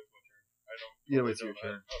now or wait my turn? I don't. Yeah, I wait till don't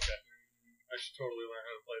your turn. know. Okay. I should totally learn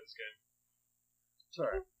how to play this game.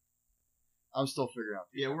 Sorry. I'm still figuring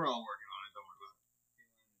out. Yeah, we're all working on it. Don't worry about it.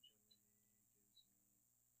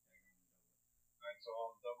 Alright, so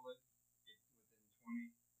I'll double it. Get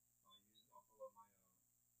within 20. I'll pull up my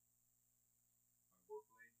warp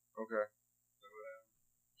blade. Okay.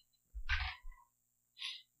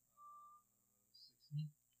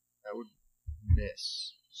 That would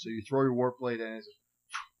miss. So you throw your warp blade and it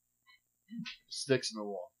sticks in the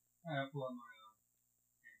wall. I pull out my hand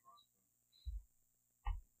crossbow.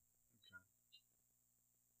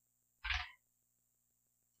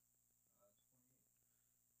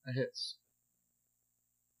 That hits.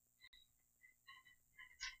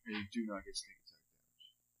 And you do not get sneak attack damage.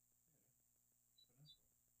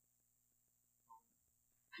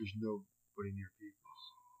 There's nobody near Peepers.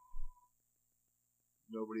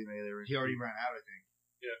 Nobody melee range. He already ran out, I think.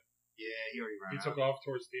 Yeah. Yeah, he already ran He out. took off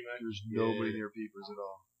towards D-Mac. There's nobody near Peepers at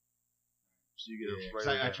all. So you get Yeah, a 'cause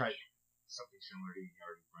right I tried something similar. He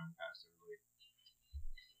already ran past everybody.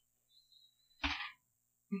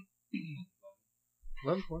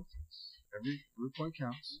 11 points. Every point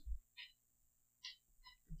counts.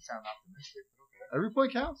 Didn't sound optimistic, but okay. Every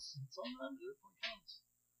point counts. It's all that matters. Every point counts.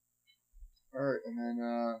 Alright, and then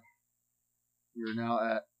we are now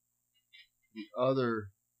at the other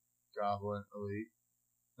Goblin Elite,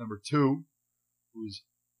 number 2, who's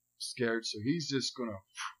scared, so he's just gonna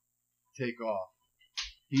take off.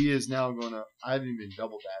 He is now gonna. I haven't even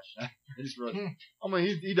double dashed. I just run.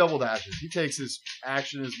 He double dashes. He takes his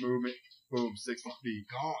action, his movement, boom, 60 feet.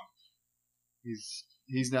 Gone. He's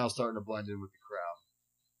now starting to blend in with the crowd.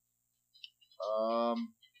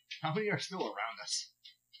 How many are still around us?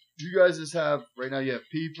 You guys just have right now. You have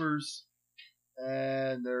Peepers,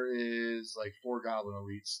 and there is like 4 Goblin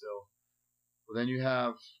Elites still. But then you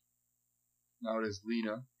have now it is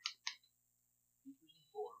Lena,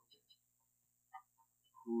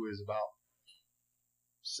 who is about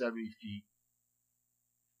 70 feet.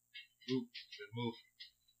 Ooh, good move.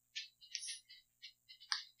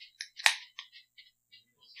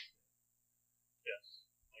 Yes,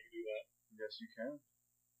 I can do that. Yes, you can.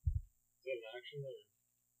 Is that an action? Or?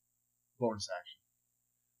 Bonus action.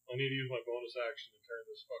 I need to use my bonus action to turn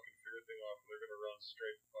this fucking fear thing off. They're gonna run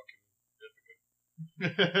straight fucking difficult.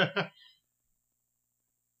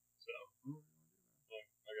 So,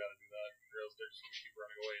 I gotta do that, or else they're just gonna keep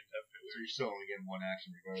running away So indefinitely. you're still only getting one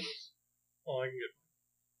action regardless. Well, I can get my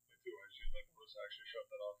 2. I just use my bonus action to shut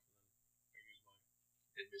that off, and then I can use my.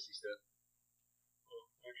 Hit Misty Step. Oh,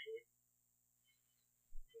 actually.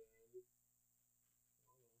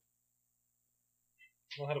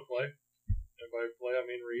 Know how to play. And by play, I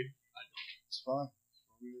mean read. It's fine. What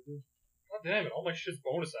are we gonna do? God damn it, all my shit's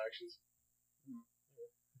bonus actions.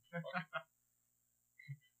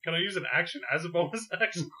 Can I use an action as a bonus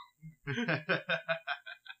action?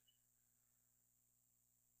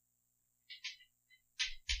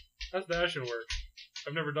 How's dashing work?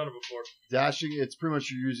 I've never done it before. Dashing, it's pretty much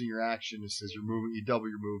you're using your action. It says your movement. You double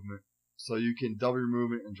your movement, so you can double your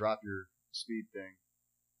movement and drop your speed thing.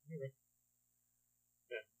 Okay.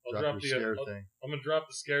 Yeah, I'll Drop drop your the. scare I'll- thing. I'm gonna drop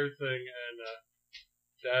the scared thing and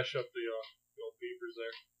dash up the old beepers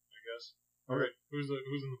there. I guess. Okay. Alright, who's in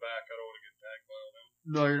the back? I don't want to get tagged by all them.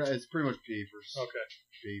 No, you're not. It's pretty much Peepers. Okay,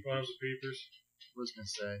 one of Peepers. the beepers. I was gonna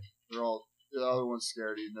say they're all the other one's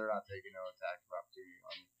scared. And they're not taking no attack of opportunity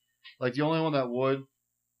on you. Like the only one that would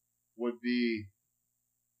be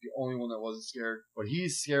the only one that wasn't scared, but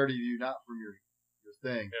he's scared of you not from your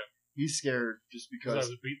thing. Yeah. He's scared just Because I because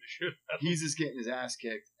was beating the shit out of him. he's just getting his ass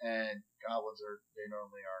kicked, and goblins they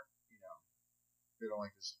normally aren't, they don't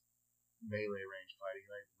like this melee range fighting,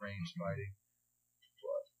 like range fighting.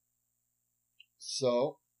 But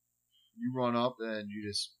so you run up and you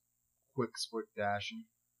just quick dashing,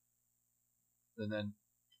 and then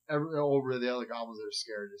over the other goblins that are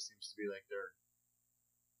scared, it just seems to be like they're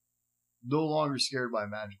no longer scared by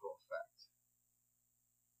magical effect.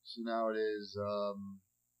 So now it is the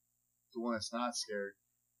one that's not scared,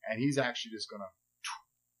 and he's actually just gonna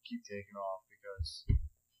keep taking off because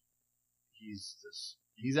he's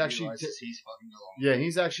actually Realizes he's fucking along. yeah,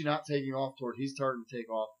 he's actually not taking off he's starting to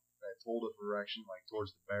take off that Tolda direction, like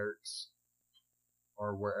towards the barracks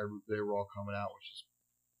or wherever they were all coming out, which is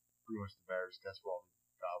pretty much the barracks. That's where all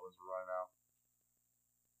the goblins were running out.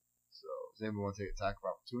 So does anybody want to take attack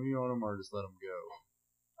of opportunity on him or just let him go?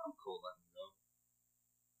 I'm cool letting him go.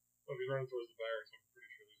 Well, if he's running towards the barracks, I'm pretty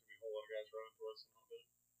sure there's gonna be a whole lot of guys running towards him.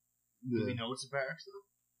 Do we know it's a barracks though?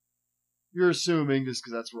 You're assuming just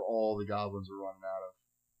because that's where all the goblins are running out of.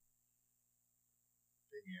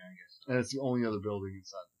 Yeah, I guess. And it's the only other building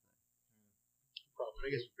inside the thing. Probably.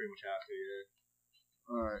 I guess we pretty much have to. Yeah.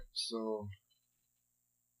 Alright, so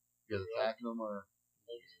you guys attacking them or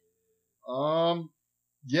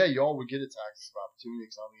yeah, y'all would get attacks of opportunity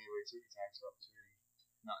because I don't think anybody took attacks of opportunity.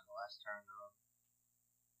 Not in the last turn though.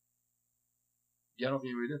 Yeah, I don't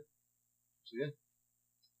think anybody did. So yeah.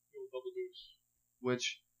 Double deuce.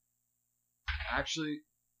 Which Actually,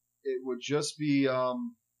 it would just be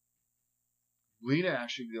Lena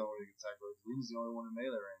actually be the only one who can attack Rose. Lena's the only one in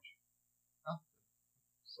melee range. Oh.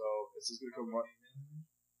 So is this gonna come what?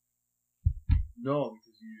 No,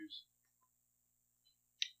 because you use.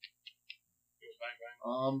 Bang, bang.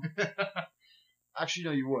 Actually,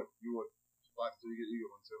 no, you would. You would. Black, so you get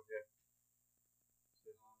one too. Yeah.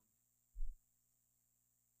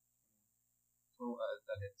 So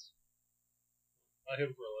that hits. I hit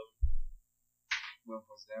him for 11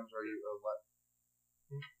 points damage. Are you 11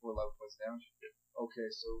 points damage? Yeah. Okay,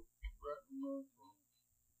 so 23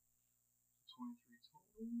 total.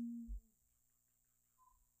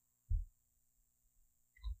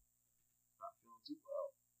 Not feeling too well.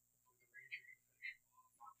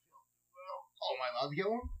 Oh, am I allowed to get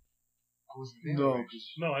one? I wasn't there. No, 11.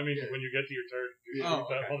 No, I mean when you get to your turn, you Oh, shoot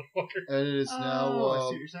that okay. motherfucker. and it is now I see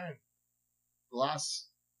what you're saying. the last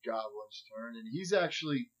goblin's turn, and he's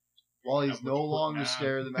actually, while he's That no much put longer down.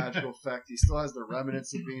 scared of the magical effect, he still has the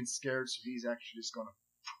remnants of being scared, so he's actually just going to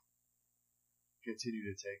continue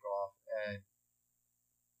to take off, and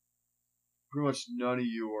pretty much none of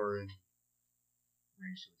you are in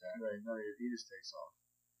Range to attack. right. None of you, he just takes off,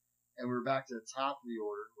 and we're back to the top of the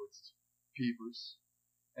order, which is Peepers,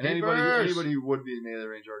 and Peepers! anybody who would be in melee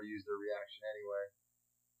range already used their reaction anyway,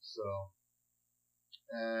 so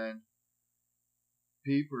and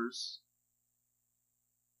Peepers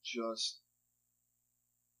just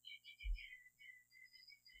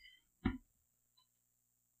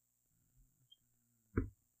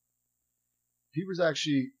Peepers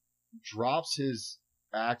actually drops his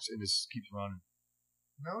axe and just keeps running.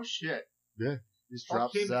 No shit. He just Fuck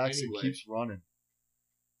drops his him axe anyway. and keeps running.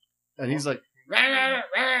 And he's like, and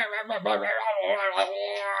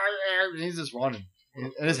he's just running.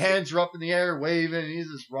 And his hands are up in the air, waving, and he's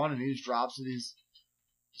just running. He just drops it. He's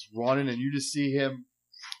just running, and you just see him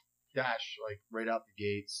dash like right out the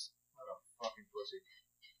gates. Fucking pussy.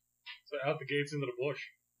 So out the gates into the bush.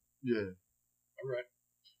 Yeah. All right.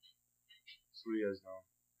 So what do you guys know?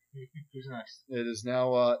 Who's next? It is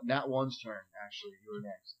now Nat One's turn. Actually, you're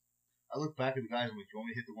next. I look back at the guys and I'm like, you want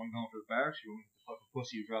me to hit the one going for the barracks? Or you want me to hit the fucking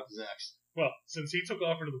pussy who dropped his axe? Well, since he took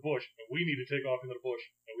off into the bush, and we need to take off into the bush,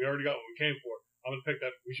 and we already got what we came for, I'm gonna pick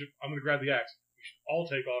that. I'm gonna grab the axe. We should all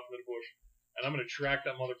take off into the bush, and I'm gonna track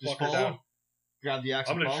that Just motherfucker follow down. him. Grab the axe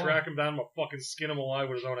I'm and gonna follow track him down. I'm gonna fucking skin him alive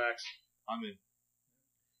with his own axe. I'm in.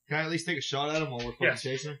 Can I at least take a shot at him while we're fucking Yes.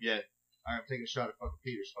 chasing him? Yeah. Alright, I'm taking a shot at fucking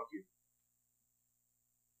Peters. Fuck you.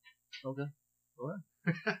 Okay. Well,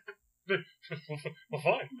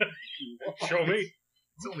 fine. Show me.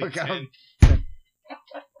 It's only Okay. 10.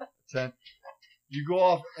 10. You go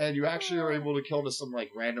off, and you actually are able to kill just some like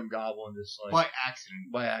random goblin just like By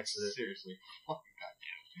accident. by accident. Seriously. Fucking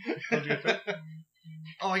How'd you get there?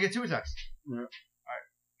 Oh, I get 2 attacks. There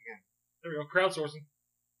we go. Crowdsourcing.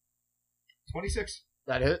 26.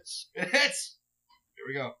 That hits. It hits! Here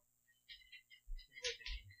we go.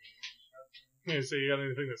 You say you got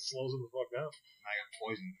anything that slows him the fuck down? I got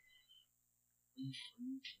poison.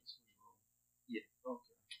 Yeah.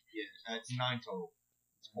 Okay. Yeah, it's 9 total.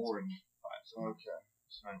 It's 4 and 5. So Okay.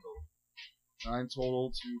 it's 9 total. 9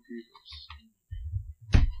 total, 2 Peepers.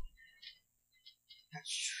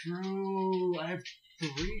 That's true. I have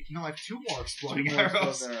 3. No, I have 2 more exploding 2 more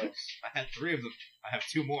arrows. stun arrows. I had 3 of them. I have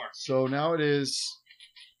 2 more. So now it is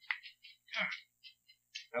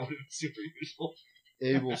That would have been super useful.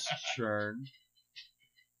 Abel's turn.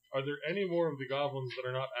 Are there any more of the goblins that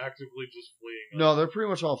are not actively just fleeing? No, they're pretty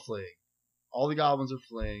much all fleeing. All the goblins are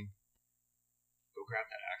fleeing. Go grab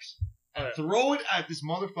that axe. Oh, yeah. Throw it at this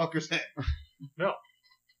motherfucker's head.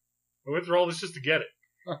 We went through all this just to get it.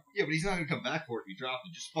 Yeah, but he's not gonna come back for it if you drop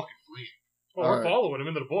it. Just fucking flee. Well, we're Alright. following him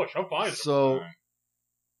into the bush. I'm fine. So, Alright.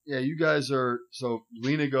 yeah, you guys are. So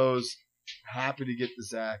Lena goes, happy to get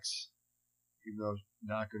this axe, even though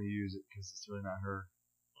not going to use it because it's really not her.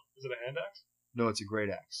 Is it a hand axe? No, it's a great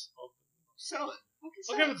axe. Sell it. Fucking I'll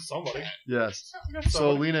sell give it. it to somebody. Yes. I got So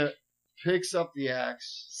somebody. Lena picks up the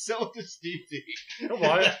axe. Sell it to Steve D. He'll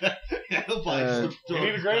buy it. Yeah, he'll buy it. You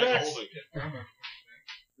need a great axe?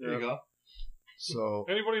 There you go. So,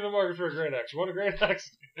 Anybody in the market for a great axe? You want a great axe?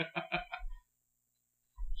 so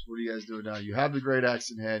what are you guys doing now? You have the great axe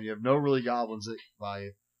in hand. You have no really goblins by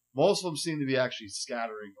you. Most of them seem to be actually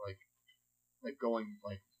scattering, like going,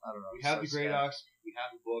 like, I don't know. We have the great scatter. axe. We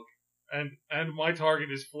have the book. And my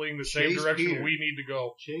target is fleeing the same Chase direction Peter. we need to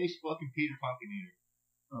go. Chase fucking Peter Pumpkin Eater.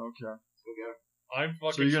 Okay. Let's go get him. I'm So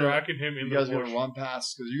fucking you're gonna- tracking him in You the guys are bush. going to run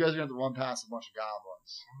past, because you guys are going to have to run past a bunch of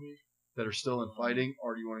goblins that are still in fighting,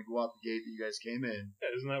 or do you want to go out the gate that you guys came in? Yeah,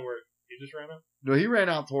 isn't that where he just ran out? No, he ran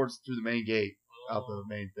out through the main gate, out the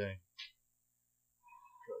main thing.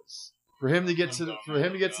 'Cause For him to get to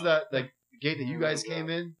that gate that you guys came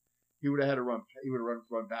in, he would have had to run. He would have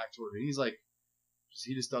run back toward it. He's like,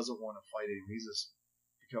 he just doesn't want to fight anymore. He's just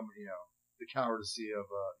becoming, the cowardice of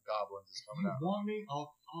goblins is If coming you out. want me,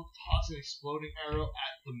 I'll toss an exploding arrow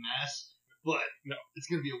at the mass, but No. it's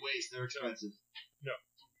gonna be a waste. They're expensive. No.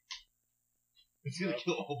 It's gonna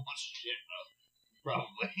kill a whole bunch of shit, though.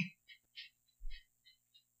 Probably.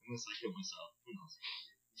 Unless I kill myself. Who knows?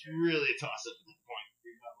 It's really a toss up at this point.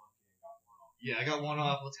 Yeah, I got one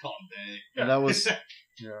off. Let's call it a day. And that was an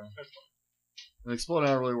exploding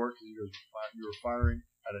arrow really worked because you were firing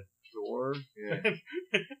at a door. Yeah.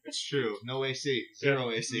 It's true. No AC.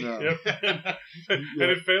 Zero AC. No. Yep. And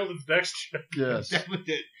it failed its next check. Yes. Definitely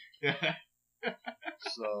did. Yeah.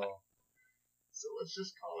 So So let's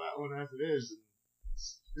just call that one as it is and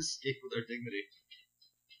escape with our dignity.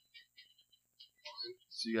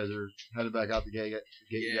 So you guys are headed back out the gate.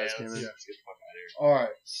 You guys came in. Let's get the fuck out of here. All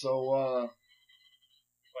right. So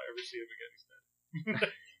If I ever see him again, he's dead.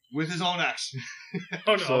 With his own axe.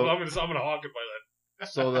 Oh no, So- I'm gonna hawk it by then.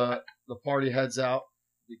 so the party heads out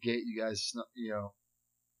the gate. You guys,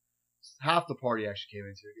 half the party actually came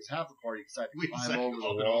into it because half the party decided We to climb decided over to the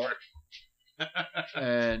open wall, over.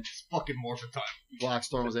 and It's fucking morphin' time.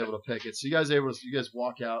 Blackstorm was able to pick it. So you guys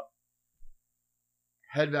walk out,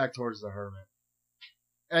 head back towards the hermit,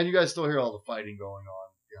 and you guys still hear all the fighting going on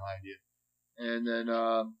behind you. And then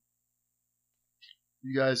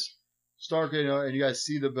you guys start getting, and you guys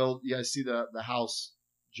see the house,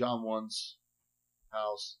 John 1's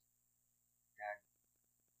house,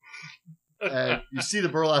 and you see the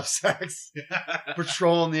burlap sacks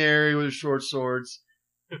patrolling the area with short swords.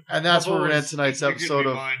 And that's where we're going to end tonight's episode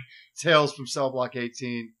of Mine. Tales from Cell Block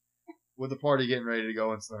 18, with the party getting ready to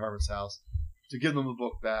go into the hermit's house to give them the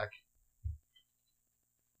book back.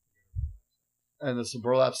 And there's some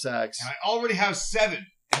burlap sacks. And I already have 7.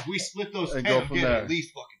 If we split those 10, And go I'm from getting there. at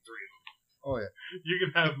least fucking 3 Oh, yeah. You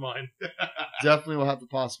can have mine. Definitely will have to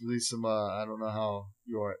possibly some, I don't know how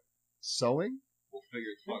you are, sewing We'll figure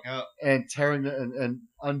it the fuck out. and tearing and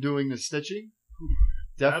undoing the stitching.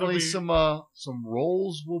 Definitely That'll be- some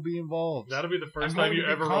rolls will be involved. That'll be the first I'm time going you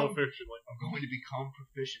to ever become- roll efficiently. I'm going to become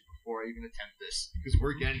proficient before I even attempt this. Because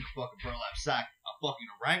we're getting a fucking burlap sack. A fucking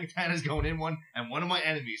orangutan is going in one, and one of my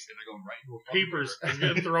enemies, and they're going right into a fucking Peepers river. is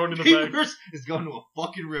getting thrown in the bag. Peepers is going to a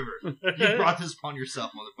fucking river. You brought this upon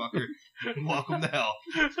yourself, motherfucker. Welcome to hell.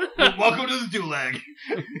 Welcome to the Dulag.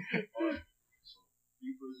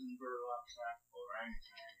 Keepers in burlap sack,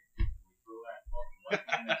 orangutan. We throw that fucking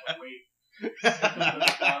weapon as a weight.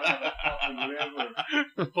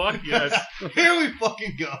 Fuck yes. Here we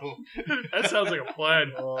fucking go. That sounds like a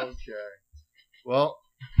plan. Okay. Well,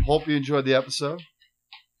 hope you enjoyed the episode.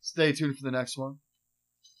 Stay tuned for the next one.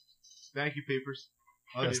 Thank you, Peepers.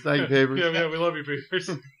 Love Yes, you. thank you, Papers. Yeah, we love you, Peepers.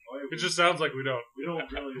 It just sounds like we don't. We don't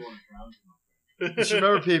really want to drown you, my friend. Just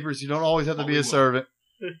remember, Papers, you don't always have to be a servant.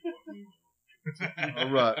 All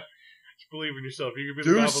right. Just believe in yourself. You can be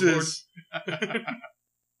the goblin lord. Deuces.